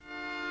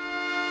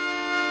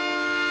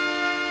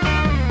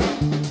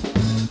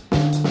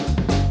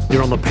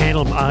You're on the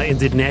panel,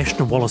 NZ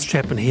National. Wallace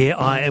Chapman here.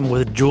 I am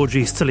with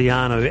Georgie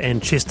Stylianou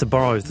and Chester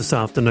Burrows this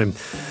afternoon.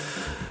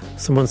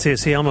 Someone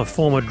says here, I'm a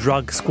former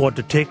drug squad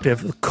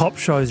detective. The cop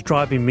shows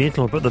drive me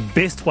mental, but the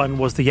best one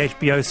was the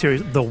HBO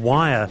series The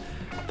Wire.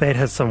 That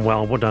has some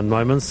well done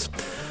moments.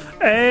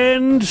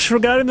 And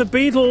regarding the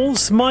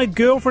Beatles, my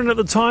girlfriend at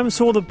the time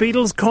saw the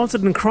Beatles concert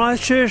in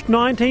Christchurch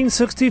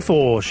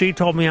 1964. She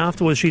told me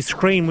afterwards she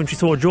screamed when she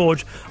saw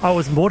George. I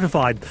was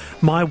mortified.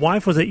 My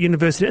wife was at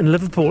university in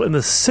Liverpool in the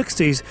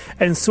 60s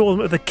and saw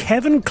them at the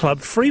Cavern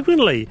Club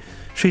frequently.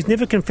 She's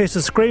never confessed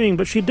to screaming,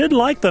 but she did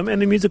like them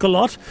and the music a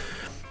lot.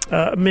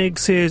 Meg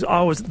says,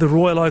 I was at the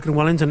Royal Oak in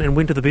Wellington and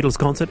went to the Beatles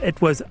concert.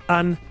 It was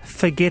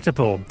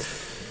unforgettable.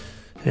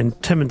 And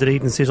Tim in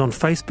Dunedin says on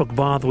Facebook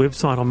via the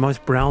website on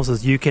most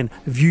browsers you can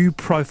view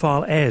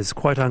profile as,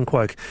 quote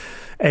unquote,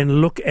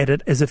 and look at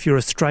it as if you're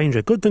a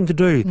stranger. Good thing to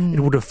do. It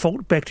will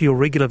default back to your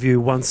regular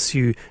view once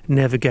you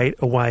navigate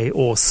away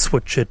or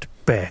switch it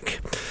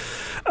back.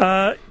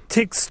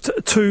 Text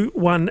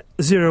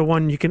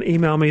 2101. You can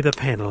email me the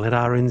panel at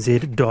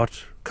rnz.co.nz.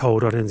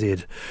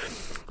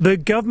 The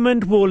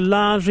government will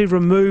largely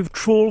remove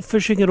trawl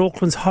fishing at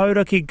Auckland's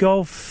Hauraki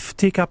Gulf,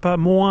 Tikapa,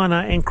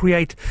 Moana and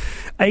create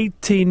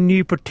 18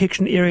 new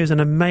protection areas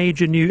and a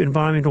major new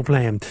environmental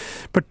plan.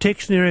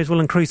 Protection areas will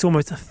increase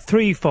almost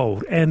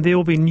threefold and there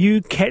will be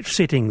new catch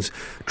settings.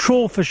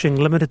 Trawl fishing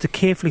limited to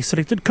carefully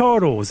selected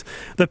corridors.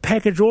 The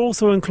package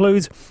also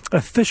includes a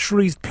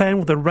fisheries plan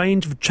with a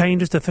range of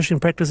changes to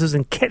fishing practices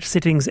and catch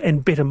settings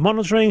and better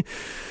monitoring.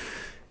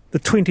 The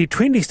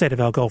 2020 State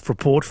of our Gulf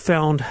report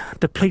found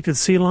depleted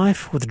sea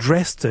life with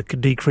drastic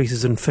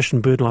decreases in fish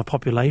and bird life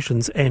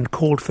populations and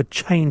called for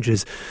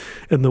changes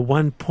in the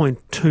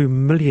 1.2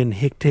 million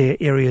hectare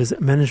areas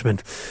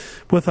management.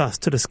 With us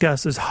to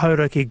discuss is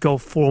Hauraki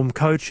Gulf Forum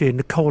co-chair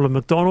Nicola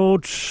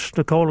McDonald.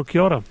 Nicola,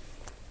 kia ora.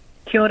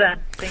 Kia ora,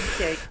 thank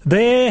you.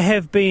 There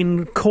have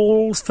been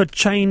calls for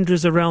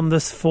changes around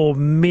this for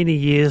many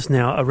years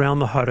now around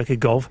the Hauraki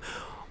Gulf.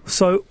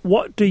 So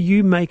what do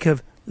you make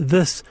of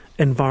this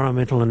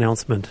environmental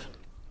announcement?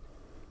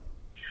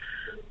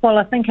 Well,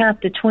 I think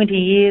after 20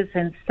 years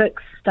and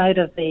 6 State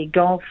of the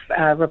Gulf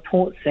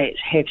reports that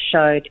have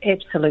showed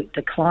absolute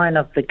decline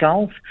of the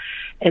Gulf,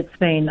 it's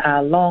been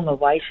long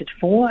awaited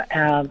for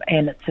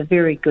and it's a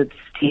very good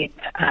step.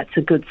 It's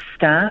a good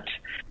start.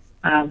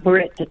 We're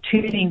at the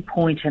turning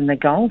point in the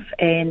Gulf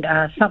and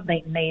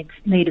something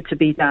needed to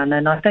be done.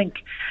 And I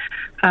think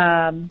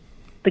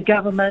the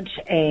government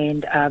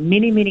and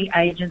many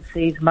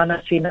agencies,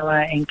 mana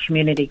whenua and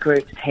community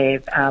groups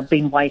have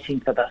been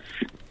waiting for this.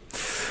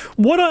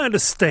 What I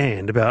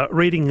understand about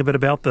reading a bit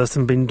about this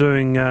and been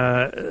doing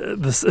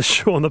this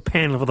issue on the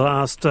panel for the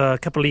last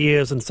couple of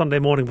years and Sunday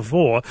morning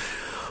before,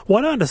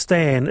 what I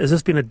understand is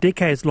it's been a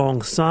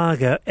decades-long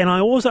saga, and I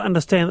also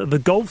understand that the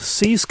Gulf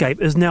seascape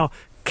is now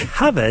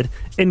covered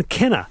in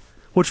kenna,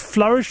 which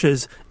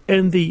flourishes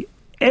in the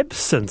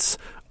absence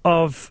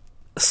of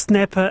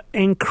snapper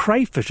and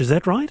crayfish. Is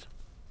that right?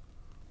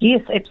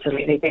 Yes,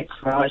 absolutely, that's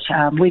right.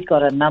 We've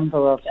got a number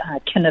of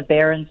kinna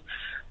barrens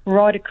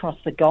right across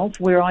the Gulf.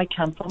 Where I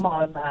come from,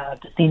 I'm a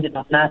descendant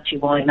of Ngāti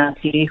Wai,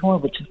 Ngāti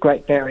Rehua, which is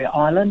Great Barrier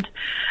Island.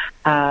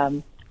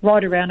 Right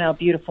around our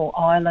beautiful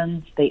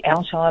islands, the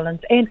outer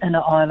islands and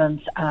inner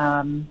islands,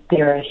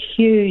 there are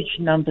huge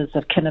numbers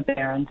of kinna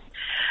barrens,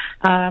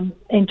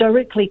 and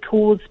directly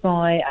caused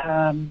by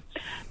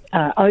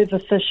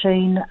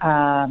overfishing,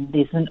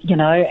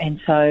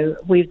 and so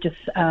we're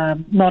just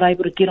not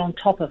able to get on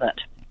top of it.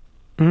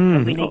 So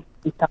we need to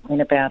do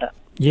something about it.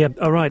 Yeah,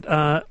 all right.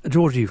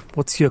 Georgie,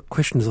 what's your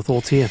questions or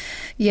thoughts here?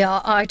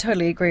 Yeah, I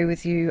totally agree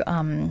with you.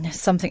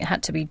 Something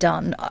had to be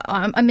done.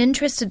 I'm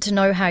interested to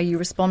know how you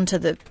respond to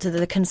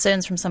the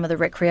concerns from some of the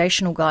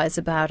recreational guys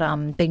about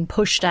being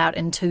pushed out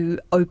into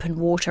open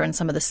water and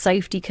some of the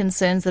safety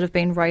concerns that have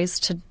been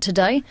raised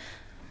today.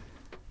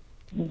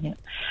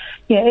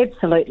 Yeah,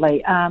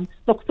 absolutely.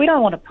 Look, we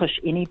don't want to push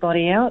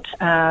anybody out.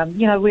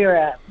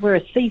 We're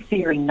a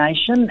seafaring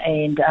nation,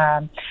 and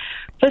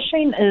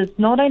fishing is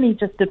not only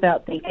just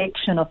about the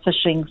action of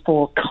fishing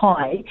for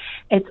kai,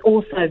 it's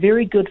also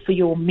very good for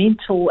your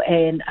mental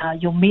and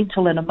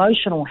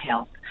emotional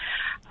health.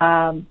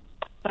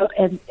 But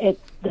at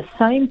the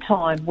same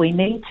time, we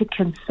need to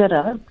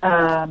consider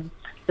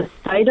the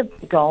state of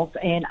the Gulf,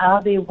 and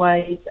are there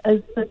ways,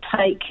 is the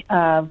take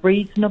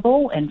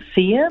reasonable and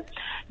fair,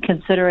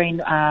 considering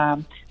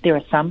there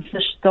are some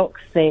fish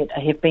stocks that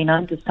have been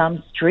under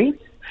some stress.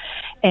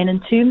 And in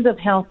terms of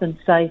health and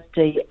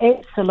safety,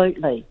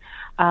 absolutely.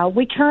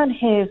 We can't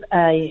have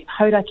a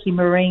Hauraki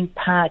Marine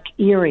Park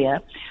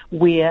area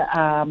where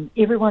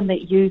everyone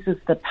that uses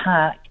the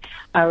park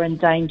are in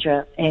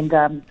danger, and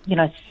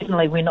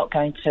certainly we're not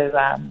going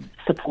to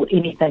support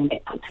anything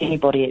that puts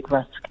anybody at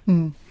risk.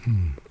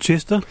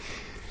 Chester?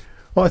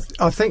 Well,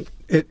 I think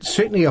it's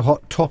certainly a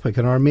hot topic,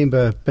 and I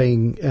remember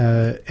being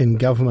in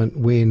government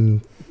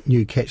when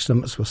new catch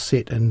limits were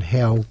set and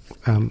how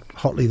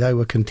hotly they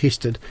were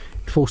contested.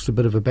 It forced a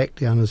bit of a back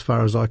down as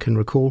far as I can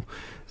recall,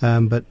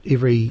 but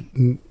every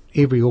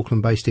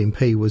Auckland-based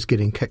MP was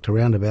getting kicked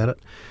around about it.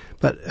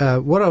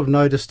 But what I've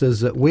noticed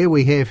is that where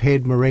we have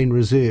had marine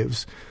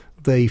reserves,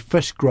 the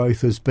fish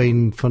growth has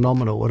been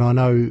phenomenal. And I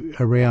know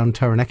around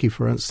Taranaki,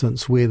 for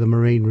instance, where the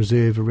marine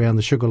reserve around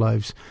the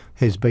Sugarloaves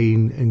has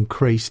been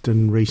increased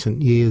in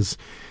recent years,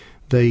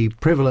 the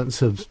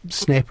prevalence of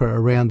snapper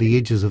around the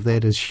edges of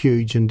that is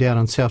huge. And down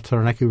in South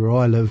Taranaki, where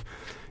I live,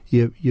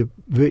 you're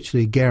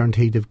virtually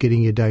guaranteed of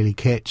getting your daily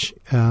catch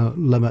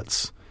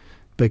limits,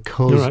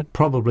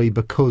 probably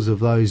because of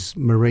those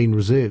marine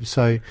reserves.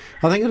 So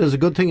I think it is a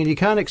good thing, and you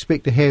can't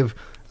expect to have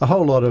a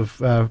whole lot of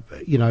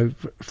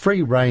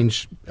free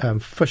range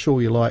fish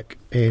all you like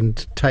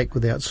and take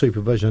without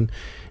supervision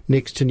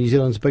next to New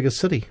Zealand's biggest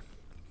city.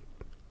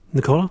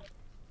 Nicola?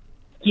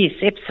 Yes,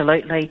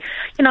 absolutely.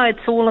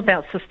 It's all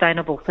about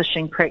sustainable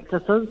fishing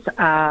practices.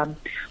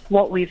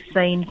 What we've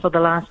seen for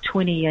the last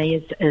 20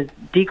 years is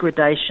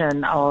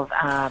degradation of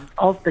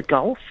the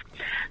Gulf.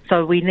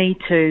 So we need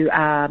to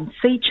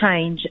sea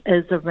change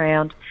is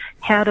around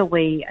how do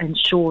we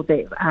ensure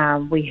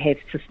that we have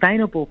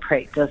sustainable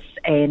practice,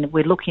 and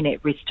we're looking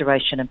at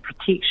restoration and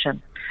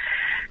protection.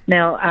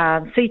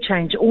 Now, sea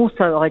change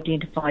also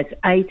identifies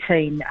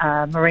 18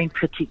 marine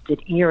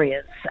protected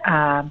areas.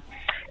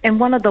 And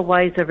one of the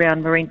ways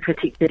around marine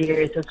protected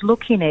areas is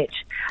looking at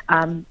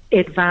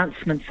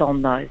advancements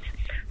on those.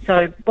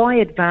 So by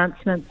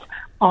advancements,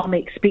 I'm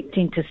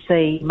expecting to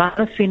see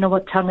mana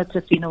whenua,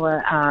 tangata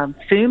whenua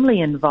firmly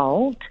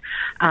involved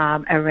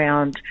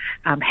around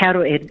how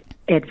to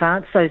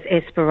advance those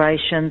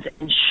aspirations,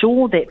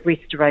 ensure that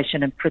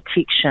restoration and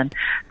protection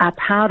are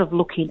part of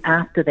looking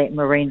after that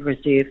marine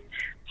reserve.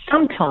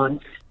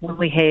 Sometimes when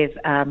we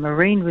have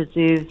marine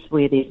reserves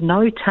where there's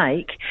no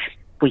take,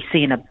 we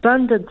see an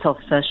abundance of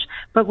fish,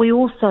 but we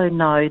also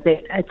know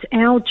that it's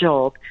our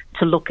job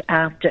to look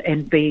after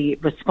and be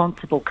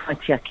responsible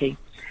kaitiaki.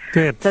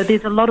 Yeah. So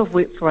there's a lot of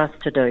work for us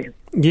to do.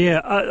 Yeah.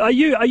 Are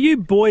you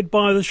buoyed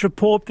by this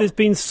report? There's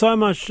been so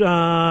much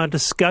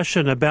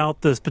discussion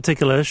about this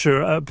particular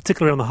issue,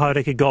 particularly on the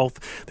Hauraki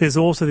Gulf. There's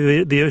also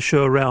the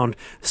issue around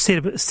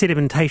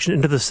sedimentation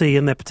into the sea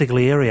in that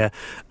particular area.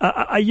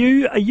 Are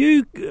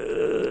you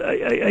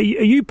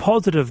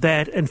positive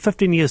that in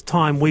 15 years'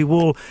 time we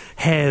will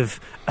have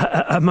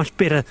a much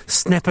better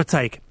snapper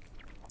take,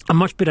 a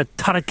much better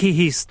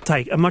tarakihi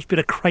take, a much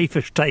better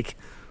crayfish take?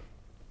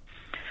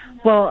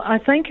 Well, I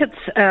think it's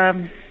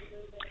a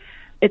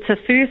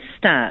first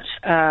start.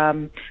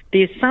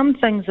 There's some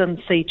things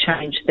in sea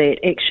change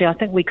that actually I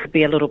think we could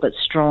be a little bit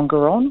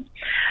stronger on.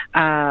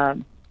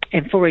 And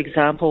for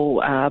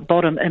example,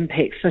 bottom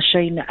impact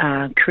fishing,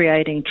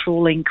 creating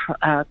trawling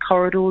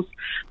corridors.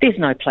 There's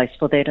no place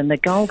for that in the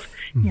Gulf.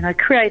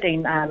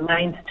 Creating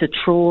lanes to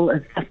trawl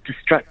is just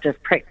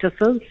destructive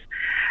practices.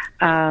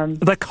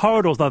 The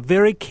corridors, they're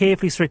very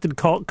carefully selected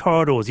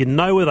corridors. You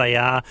know where they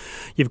are.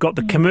 You've got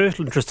the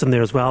commercial interest in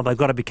there as well. They've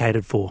got to be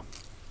catered for.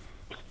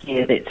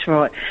 Yeah, that's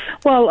right.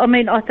 Well, I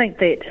mean, I think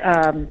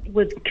that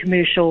with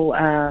commercial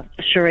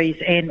fisheries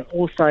and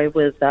also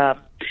with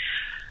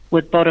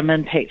bottom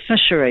impact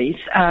fisheries,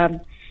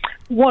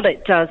 what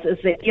it does is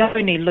that the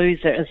only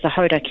loser is the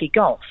Hauraki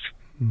Gulf.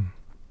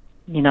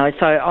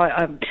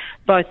 So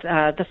both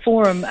the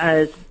forum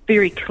is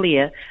very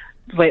clear.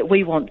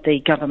 We want the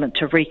government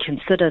to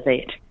reconsider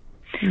that.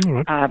 All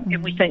right.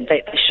 And we think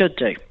that they should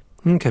do.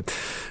 Okay.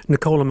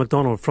 Nicola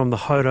McDonald from the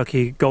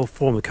Hauraki Gulf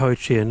Forum, the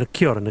co-chair.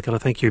 Kia ora, Nicola.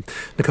 Thank you.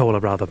 Nicola,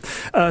 rather.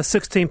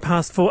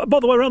 4:16. By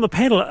the way, around the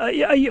panel,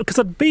 because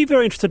I'd be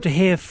very interested to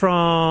hear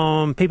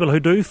from people who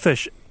do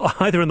fish,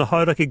 either in the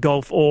Hauraki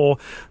Gulf or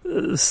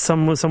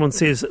someone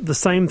says the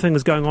same thing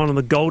is going on in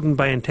the Golden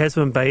Bay and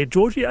Tasman Bay.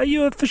 Georgie, are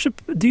you a fisher?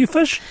 Do you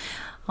fish?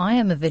 I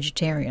am a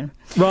vegetarian.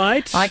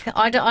 Right. I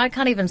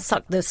can't even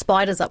suck the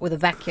spiders up with a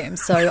vacuum,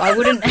 so I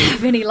wouldn't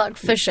have any luck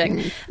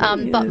fishing.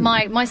 But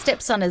my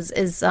stepson is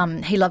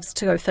he loves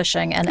to go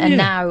fishing, and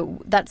now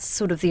that's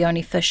sort of the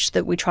only fish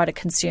that we try to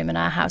consume in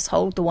our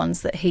household, the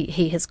ones that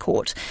he has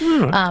caught.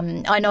 Right.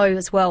 I know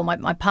as well,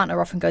 my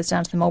partner often goes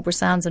down to the Marlborough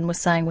Sounds and was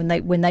saying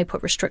when they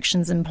put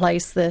restrictions in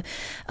place, the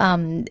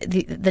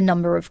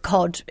number of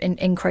cod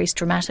increased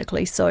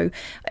dramatically. So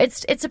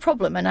it's a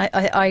problem, and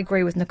I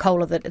agree with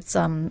Nicola that it's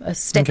a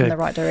step in the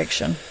right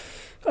direction.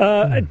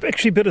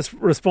 Actually, a bit of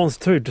response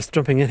too, just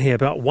jumping in here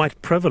about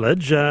white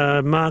privilege.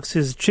 Mark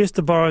says,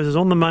 Chester Burrows is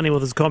on the money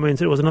with his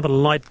comments. It was another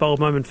light bulb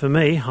moment for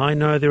me. I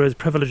know there is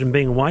privilege in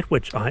being white,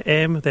 which I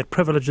am. That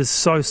privilege is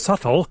so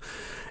subtle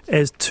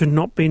as to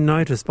not be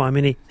noticed by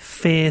many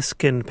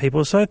fair-skinned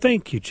people. So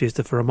thank you,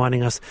 Chester, for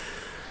reminding us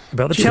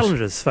about the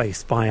challenges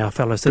faced by our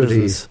fellow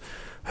citizens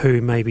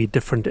who may be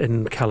different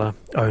in colour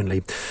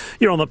only.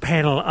 You're on the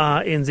panel,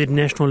 RNZ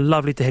National.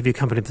 Lovely to have your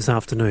company this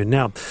afternoon.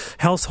 Now,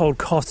 household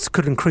costs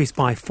could increase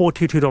by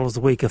 $42 a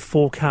week if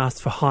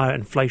forecasts for higher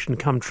inflation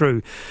come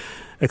true,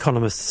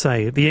 economists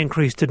say. The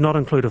increase did not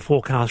include a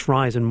forecast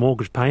rise in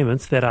mortgage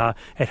payments that are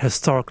at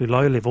historically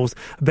low levels.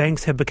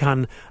 Banks have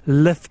begun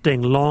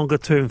lifting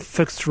longer-term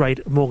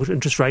fixed-rate mortgage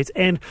interest rates,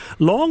 and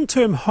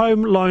long-term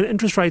home loan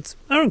interest rates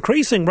are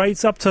increasing,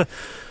 rates up to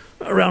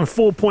Around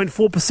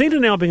 4.4% are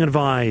now being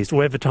advised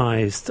or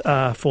advertised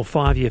for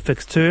 5-year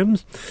fixed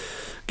terms.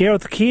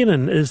 Gareth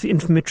Kiernan is the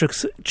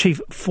Infometrics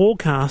Chief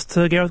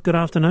Forecaster. Gareth, good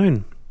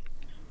afternoon.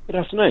 Good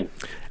afternoon.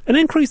 An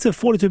increase of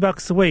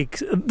 $42 a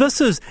week.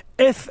 This is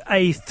if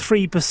a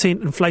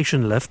 3%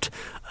 inflation lift.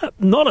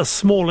 Not a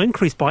small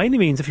increase by any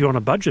means if you're on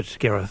a budget,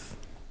 Gareth.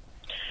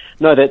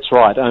 No, that's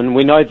right. And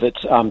we know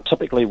that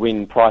typically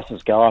when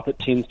prices go up, it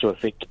tends to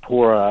affect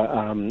poorer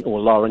or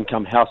lower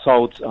income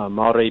households,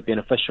 Māori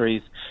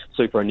beneficiaries,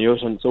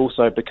 superannuitants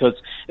also, because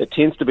it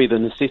tends to be the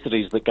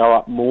necessities that go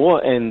up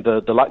more and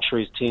the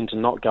luxuries tend to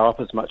not go up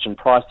as much in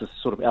price as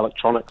sort of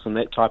electronics and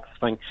that type of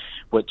thing,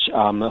 which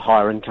the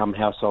higher income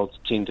households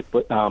tend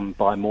to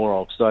buy more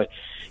of. So,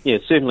 yeah,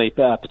 certainly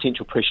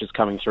potential pressures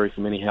coming through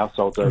for many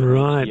households over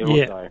the next year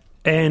or so.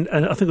 And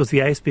I think it was the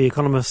ASB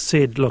economist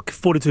said, look,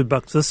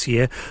 $42 this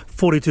year,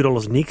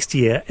 $42 next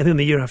year, and then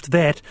the year after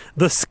that,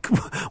 this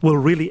will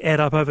really add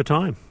up over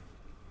time.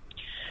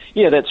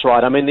 Yeah, that's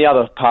right. I mean, the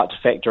other part to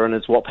factor in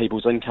is what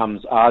people's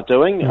incomes are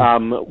doing.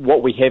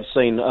 What we have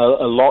seen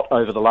a lot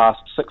over the last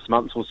 6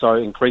 months or so,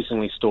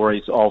 increasingly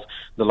stories of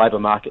the labour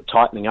market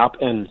tightening up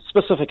in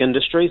specific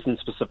industries and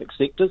specific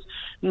sectors,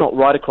 not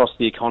right across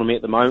the economy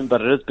at the moment,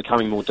 but it is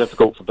becoming more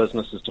difficult for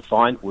businesses to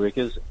find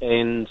workers,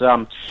 and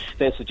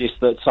that suggests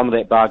that some of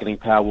that bargaining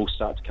power will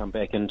start to come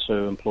back into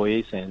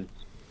employees' hands.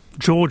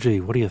 Georgie,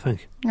 what do you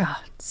think?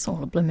 It's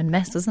all a blooming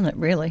mess, isn't it,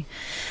 really?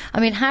 I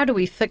mean, how do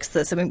we fix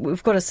this? I mean,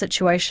 we've got a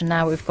situation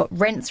now, we've got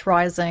rents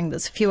rising,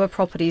 there's fewer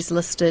properties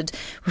listed,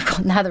 we've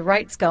got now the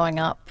rates going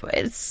up.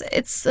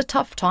 It's a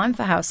tough time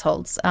for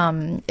households.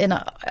 And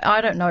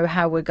I don't know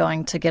how we're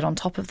going to get on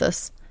top of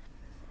this.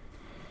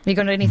 You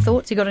got any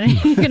thoughts? You're going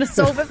to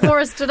solve it for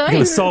us today? You're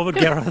going to solve it,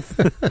 Gareth?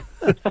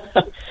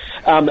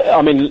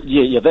 I mean,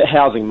 the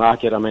housing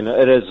market, I mean,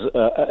 it is,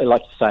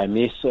 like you say, a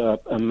mess,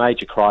 a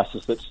major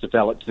crisis that's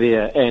developed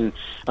there. And,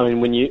 I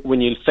mean, when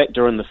you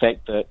factor in the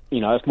fact that,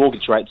 if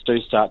mortgage rates do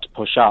start to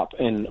push up,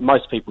 and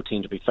most people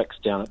tend to be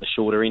fixed down at the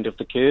shorter end of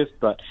the curve,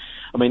 but,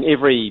 I mean,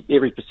 every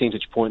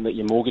percentage point that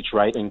your mortgage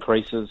rate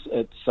increases,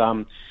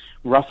 it's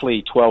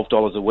roughly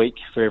 $12 a week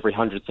for every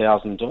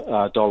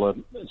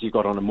 $100,000 you've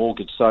got on a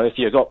mortgage. So if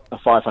you've got a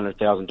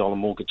 $500,000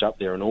 mortgage up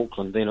there in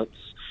Auckland, then it's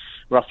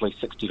roughly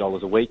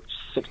 $60 a week,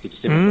 $60 to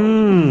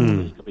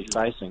 $70 you could be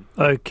facing.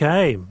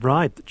 Okay,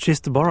 right.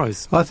 Chester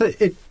Burrows. I think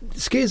it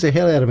scares the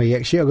hell out of me,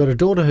 actually. I've got a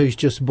daughter who's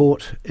just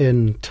bought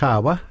in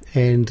Tawa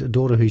and a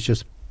daughter who's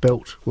just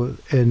built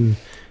in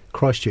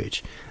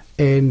Christchurch.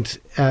 And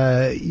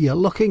you're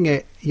looking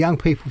at young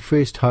people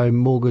first home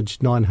mortgage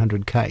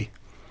 $900K.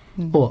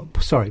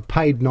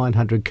 Paid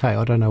 $900K.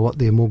 I don't know what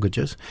their mortgage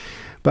is.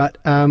 But,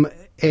 and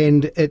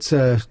it's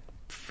a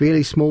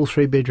fairly small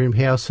 3-bedroom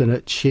house, and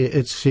it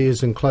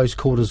shares in close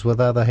quarters with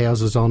other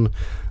houses on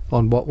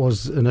what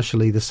was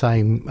initially the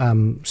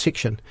same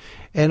section.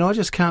 And I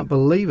just can't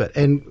believe it.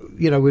 And,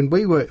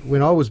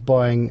 when I was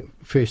buying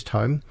first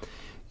home,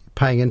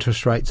 paying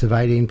interest rates of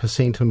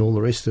 18% and all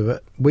the rest of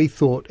it, we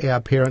thought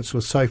our parents were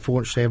so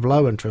fortunate to have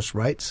low interest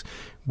rates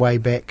way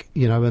back,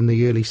 in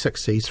the early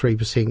 60s,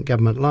 3%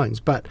 government loans.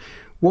 But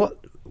what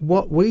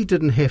we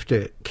didn't have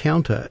to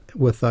counter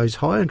with those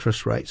high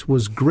interest rates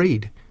was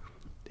greed.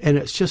 And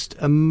it's just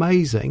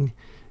amazing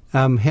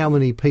how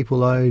many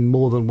people own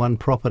more than one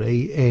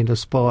property and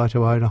aspire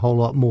to own a whole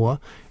lot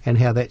more, and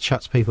how that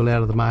shuts people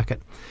out of the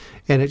market.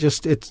 And it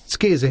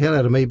scares the hell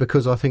out of me,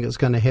 because I think it's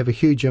going to have a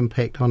huge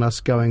impact on us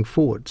going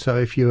forward. So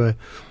if you're,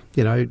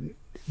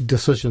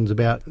 decisions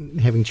about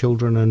having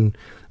children and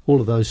all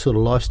of those sort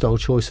of lifestyle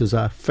choices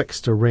are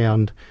fixed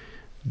around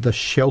the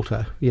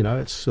shelter,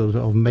 it's sort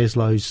of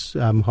Maslow's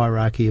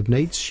hierarchy of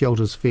needs.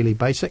 Shelter's fairly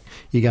basic.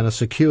 You're going to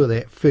secure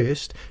that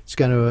first.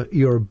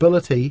 Your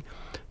ability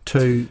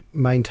to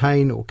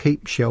maintain or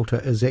keep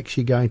shelter is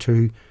actually going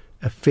to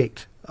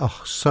affect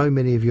so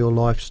many of your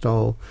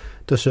lifestyle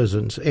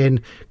decisions.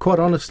 And quite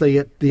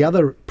honestly, the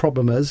other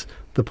problem is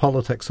the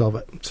politics of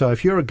it. So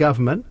if you're a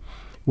government,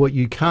 what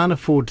you can't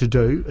afford to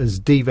do is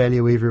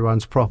devalue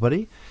everyone's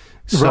property.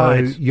 So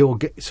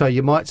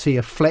you might see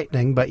a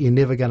flattening, but you're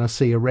never going to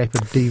see a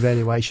rapid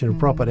devaluation of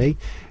property.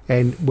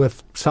 And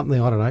with something,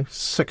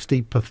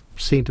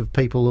 60% of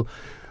people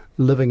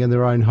living in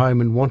their own home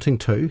and wanting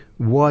to,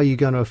 why are you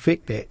going to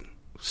affect that?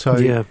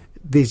 So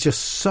there's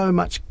just so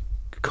much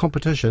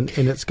competition,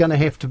 and it's going to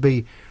have to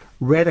be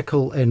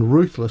radical and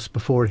ruthless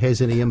before it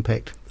has any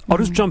impact. I'll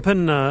just jump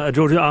in,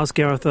 Georgie, ask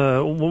Gareth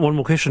one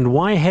more question.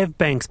 Why have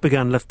banks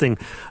begun lifting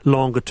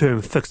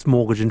longer-term fixed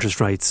mortgage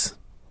interest rates?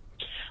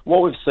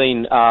 What we've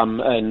seen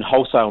in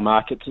wholesale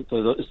markets is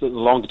that the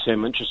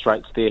longer-term interest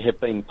rates there have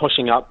been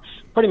pushing up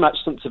pretty much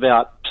since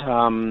about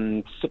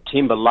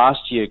September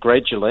last year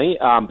gradually,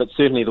 but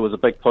certainly there was a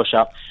big push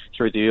up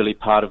through the early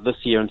part of this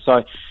year. And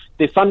so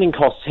their funding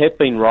costs have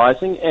been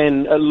rising,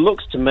 and it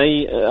looks to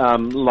me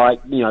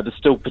like there's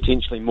still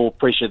potentially more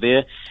pressure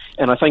there.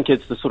 And I think as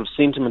the sort of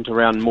sentiment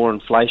around more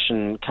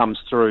inflation comes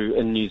through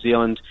in New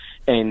Zealand,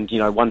 and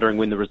wondering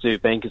when the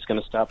Reserve Bank is going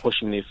to start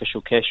pushing the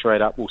official cash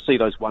rate up, we'll see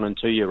those 1- and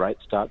 2-year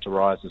rates start to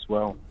rise as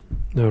well.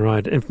 All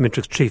right,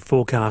 Infometrics Chief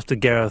Forecaster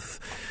Gareth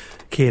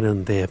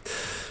Kenan there.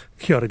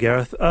 Kia ora,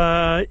 Gareth.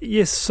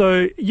 Yes,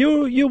 so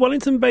you're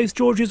Wellington-based,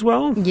 George, as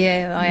well?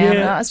 Yeah, I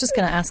am. I was just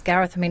going to ask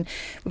Gareth, I mean,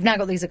 we've now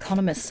got these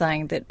economists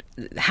saying that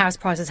house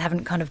prices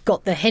haven't kind of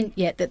got the hint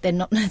yet that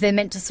they're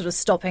meant to sort of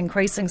stop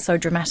increasing so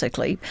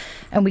dramatically.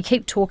 And we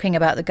keep talking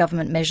about the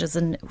government measures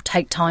and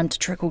take time to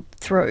trickle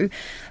through.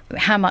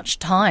 How much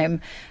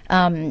time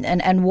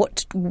and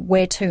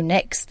where to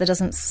next? There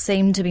doesn't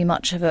seem to be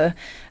much of a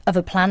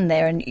plan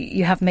there. And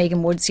you have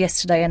Megan Woods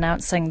yesterday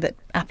announcing that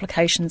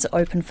applications are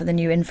open for the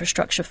new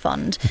infrastructure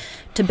fund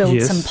to build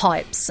some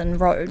pipes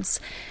and roads.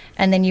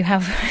 And then you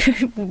have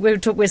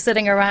we're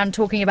sitting around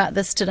talking about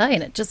this today,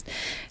 and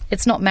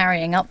it's not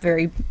marrying up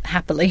very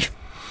happily.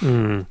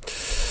 I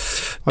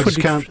just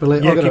can't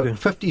believe I've got a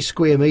 50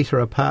 square metre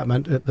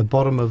apartment at the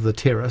bottom of the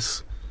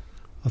terrace.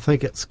 I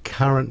think its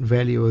current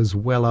value is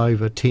well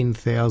over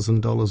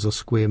 $10,000 a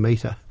square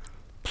metre.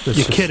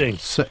 You're kidding?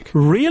 Sick.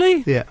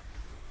 Really? Yeah.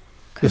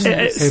 It's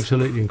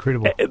absolutely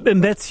incredible.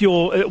 And that's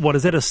your, what,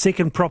 is that a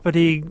second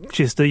property,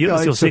 Chester?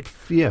 It's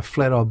a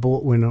flat I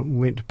bought when I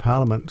went to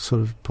Parliament,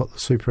 sort of put the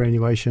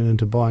superannuation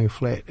into buying a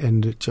flat,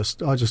 and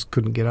I just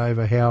couldn't get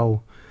over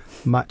how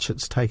much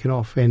it's taken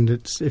off. And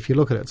if you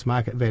look at its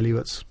market value,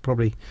 it's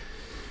probably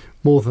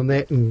more than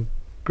that and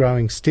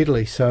growing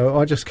steadily. So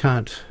I just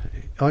can't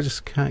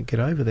get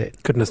over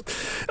that. Goodness.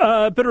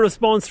 A bit of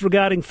response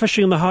regarding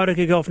fishing in the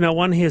Hauraki Gulf. Now,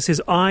 one here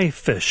says, I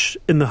fish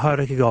in the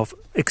Hauraki Gulf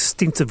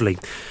extensively.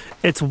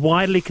 It's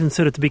widely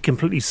considered to be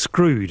completely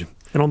screwed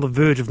and on the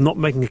verge of not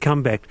making a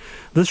comeback.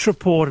 This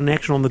report and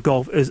action on the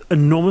Gulf is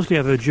enormously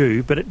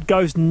overdue, but it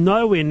goes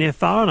nowhere near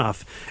far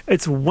enough.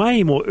 It's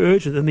way more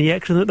urgent than the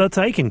action that they're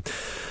taking.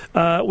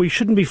 We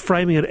shouldn't be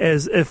framing it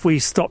as if we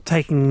stop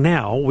taking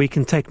now, we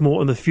can take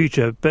more in the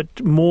future, but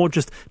more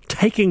just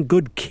taking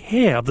good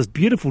care of this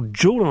beautiful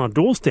jewel on our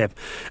doorstep.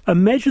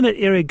 Imagine that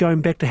area going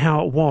back to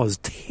how it was,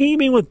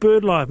 teeming with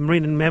bird life,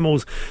 marine and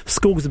mammals,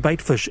 schools of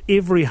baitfish,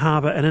 every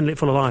harbour and inlet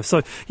full of life.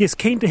 So, yes,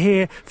 keen to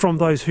hear from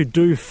those who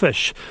do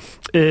fish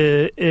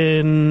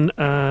in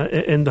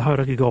the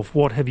Hauraki Gulf.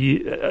 What have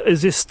you?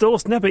 Is there still a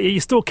snapper? Are you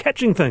still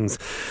catching things?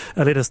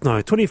 Let us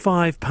know.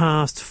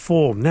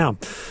 4:25. Now,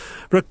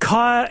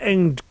 Rakaia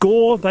and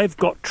Gore, they've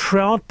got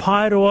trout.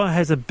 Paeroa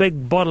has a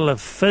big bottle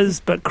of fizz,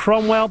 but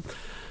Cromwell,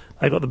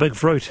 they got the big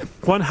fruit.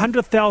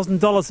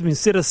 $100,000 has been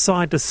set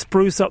aside to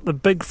spruce up the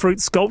big fruit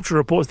sculpture,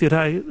 reports the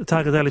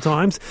Otago Daily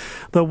Times.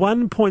 The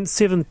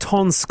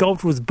 1.7-tonne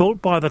sculpture was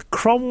built by the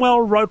Cromwell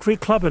Rotary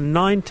Club in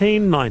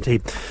 1990.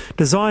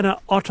 Designer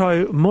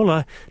Otto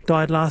Muller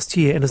died last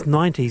year in his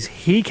 90s.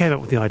 He came up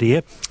with the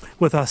idea.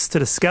 With us to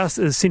discuss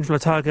is Central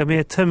Otago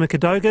Mayor Tim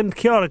Cadogan.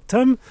 Kia ora,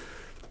 Tim.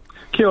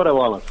 Kia ora,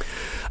 Wallace.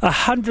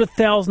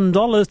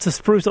 $100,000 to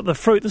spruce up the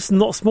fruit. This is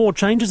not small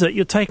change, is it?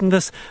 You're taking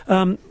this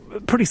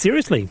pretty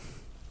seriously.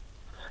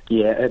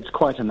 Yeah, it's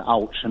quite an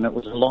ouch, and it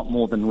was a lot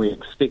more than we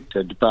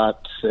expected,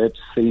 but it's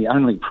the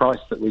only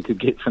price that we could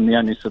get from the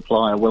only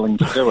supplier willing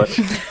to do it.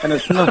 And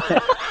it's not,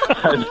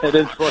 it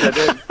is what it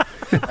is.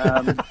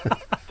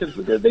 Because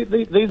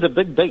these are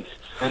big beasts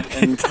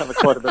and cover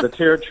quite a bit of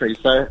territory,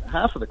 so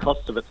half of the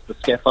cost of it's the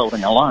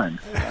scaffolding alone.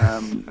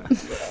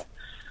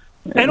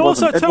 And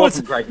also, too,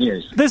 wasn't great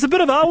news. There's a bit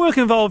of artwork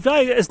involved,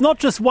 eh? It's not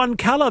just one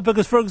colour,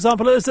 because, for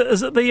example, is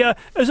it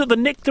the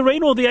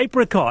nectarine or the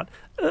apricot?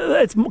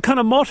 It's kind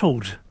of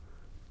mottled.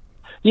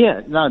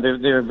 Yeah, no,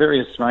 there are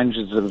various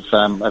ranges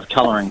of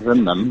colourings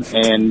in them,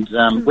 and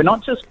we're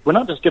not just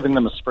giving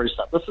them a spruce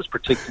up. This is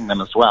protecting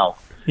them as well.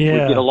 Yeah.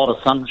 We get a lot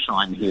of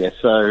sunshine here,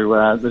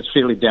 so it's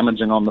fairly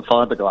damaging on the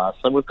fiberglass.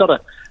 So we've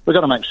got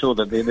to make sure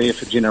that they're there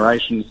for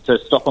generations to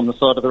stop on the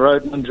side of the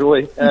road and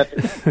enjoy.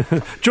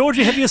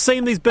 Georgie, have you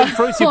seen these big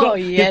fruits? You've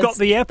got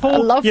the apple. I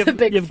love the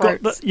big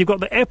fruits. You've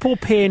got the apple,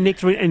 pear,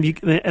 nectarine,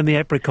 and the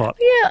apricot.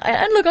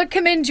 Yeah, and look, I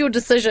commend your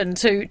decision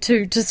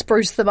to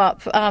spruce them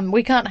up.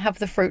 We can't have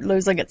the fruit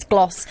losing its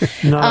gloss.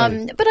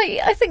 No. But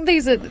I think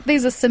these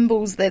are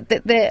symbols that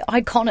they're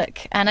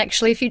iconic. And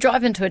actually, if you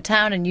drive into a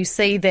town and you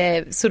see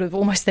their sort of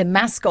almost their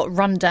mascot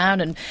run down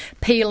and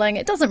peeling,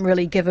 it doesn't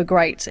really give a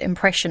great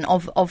impression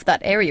of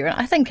that area. And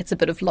I think it's a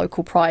bit of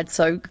local pride.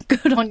 So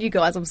good on you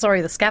guys. I'm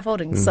sorry the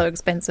scaffolding is so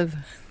expensive.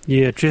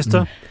 Yeah,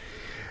 Chester.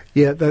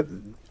 Yeah,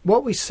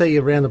 what we see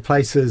around the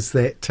place is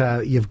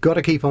that you've got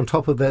to keep on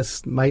top of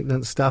this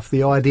maintenance stuff.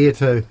 The idea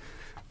to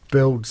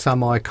build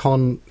some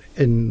icon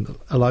in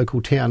a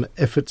local town,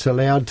 if it's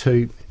allowed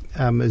to,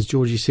 as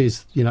Georgie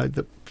says,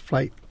 the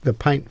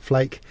paint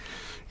flake,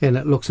 and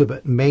it looks a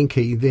bit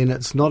manky, then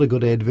it's not a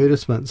good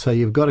advertisement. So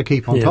you've got to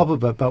keep on top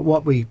of it. But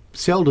what we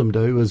seldom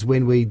do is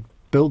when we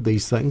build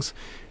these things,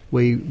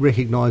 we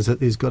recognise that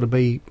there's got to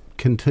be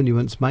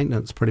continuance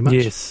maintenance, pretty much.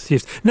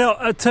 Yes. Now,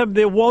 Tim,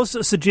 there was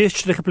a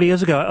suggestion a couple of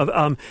years ago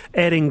of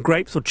adding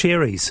grapes or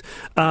cherries.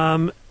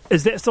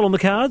 Is that still on the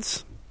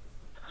cards?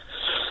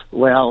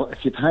 Well,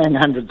 if you're paying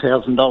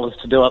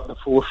 $100,000 to do up the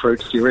 4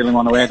 fruits, do you really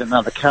want to add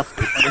another cup?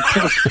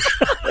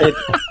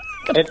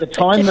 At the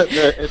time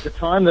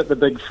that the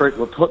big fruit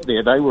were put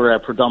there, they were our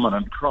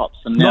predominant crops,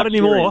 and now Not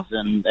anymore.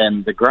 cherries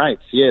and the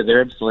grapes, yeah,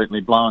 they're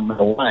absolutely blowing them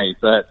away.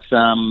 But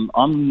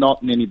I'm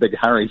not in any big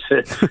hurry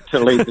to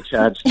lead the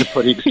charge to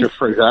put extra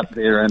fruit up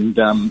there and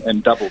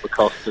double the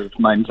cost of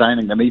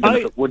maintaining them, even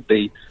if it would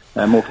be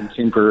more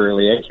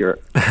contemporarily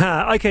accurate.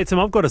 Okay, Tim,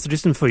 I've got a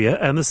suggestion for you,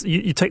 and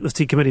you take this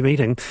to your committee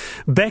meeting.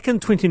 Back in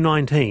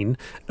 2019,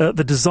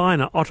 the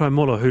designer Otto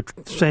Muller, who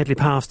sadly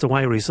passed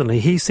away recently,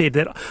 he said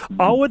that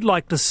I would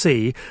like to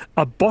see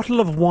a bottle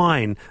of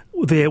wine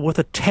there with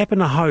a tap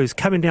and a hose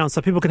coming down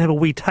so people can have a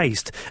wee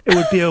taste. It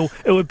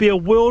would be a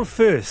world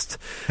first.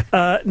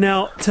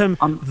 Now, Tim,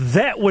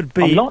 that would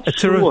be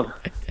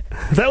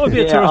That would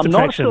be a tourist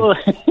attraction.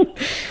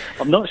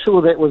 I'm not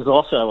sure that was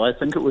Otto. I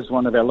think it was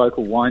one of our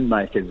local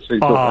winemakers who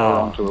got her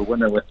onto a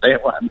winner with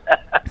that one.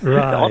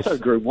 Right. Otto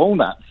grew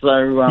walnuts.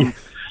 So,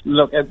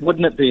 look,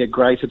 wouldn't it be a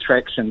great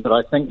attraction? But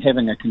I think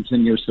having a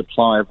continuous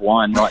supply of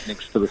wine right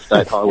next to the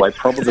state highway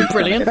probably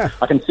brilliant.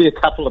 I can see a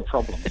couple of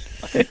problems.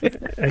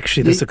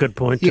 Actually, that's a good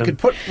point. You could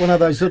put one of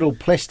those little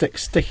plastic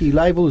sticky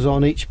labels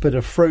on each bit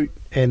of fruit,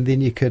 and then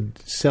you could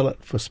sell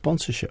it for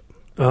sponsorship.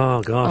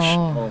 Oh,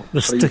 gosh.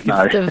 The sticky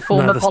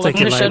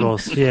politician.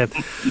 labels, yeah.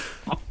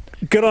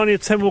 Good on you,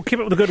 Tim. We'll keep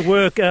up the good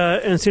work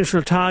in Central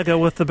Otago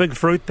with the big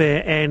fruit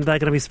there, and they're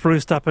going to be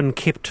spruced up and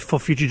kept for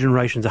future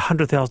generations.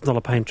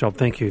 $100,000 paint job.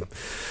 Thank you.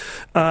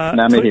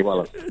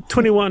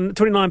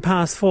 29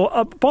 past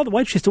 4. By the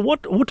way, Chester,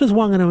 what does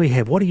Wanganui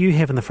have? What do you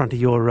have in the front of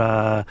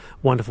your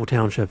wonderful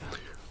township?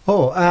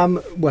 Well,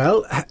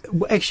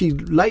 actually,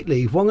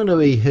 lately,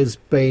 Wanganui has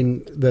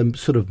been the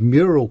sort of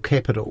mural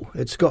capital.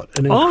 It's got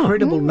an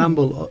incredible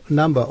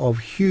number of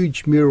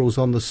huge murals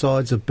on the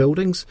sides of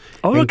buildings,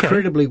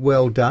 incredibly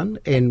well done,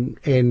 and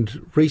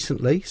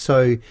recently.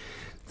 So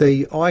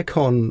the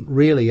icon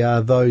really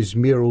are those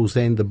murals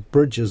and the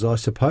bridges, I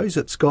suppose.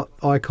 It's got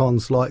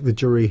icons like the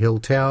Jury Hill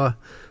Tower,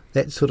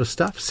 that sort of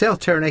stuff. South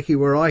Taranaki,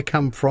 where I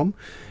come from,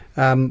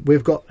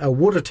 we've got a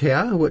water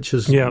tower, which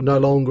is no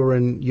longer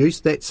in use.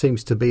 That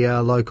seems to be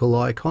our local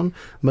icon.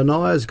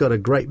 Manaya's got a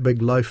great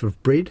big loaf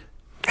of bread.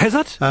 Has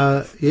it?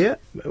 Yeah.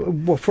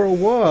 Well, for a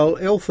while,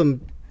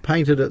 Eltham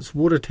painted its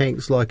water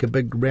tanks like a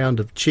big round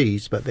of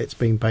cheese, but that's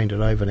been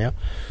painted over now.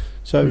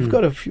 So we've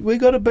got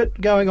a bit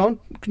going on.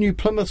 New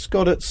Plymouth's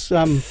got its,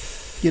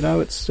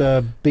 its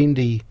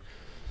bendy.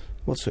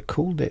 What's it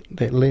called? That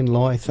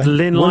Lenlai thing? The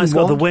Lenlai's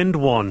got the wind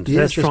wand.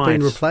 Yes, that's right. It's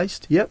been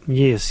replaced. Yep.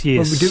 Yes.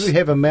 Well, do we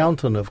have a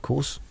mountain, of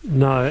course?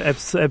 No,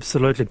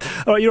 absolutely.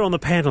 All right, you're on the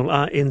panel,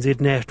 NZ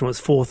National. It's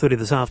 4:30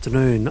 this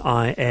afternoon.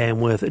 I am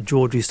with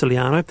Georgie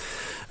Stylianou,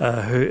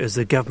 who is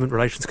the Government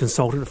Relations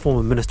Consultant,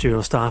 former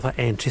ministerial staffer,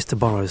 and Chester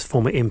Burrows,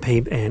 former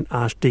MP and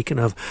Archdeacon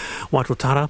of Waitotara.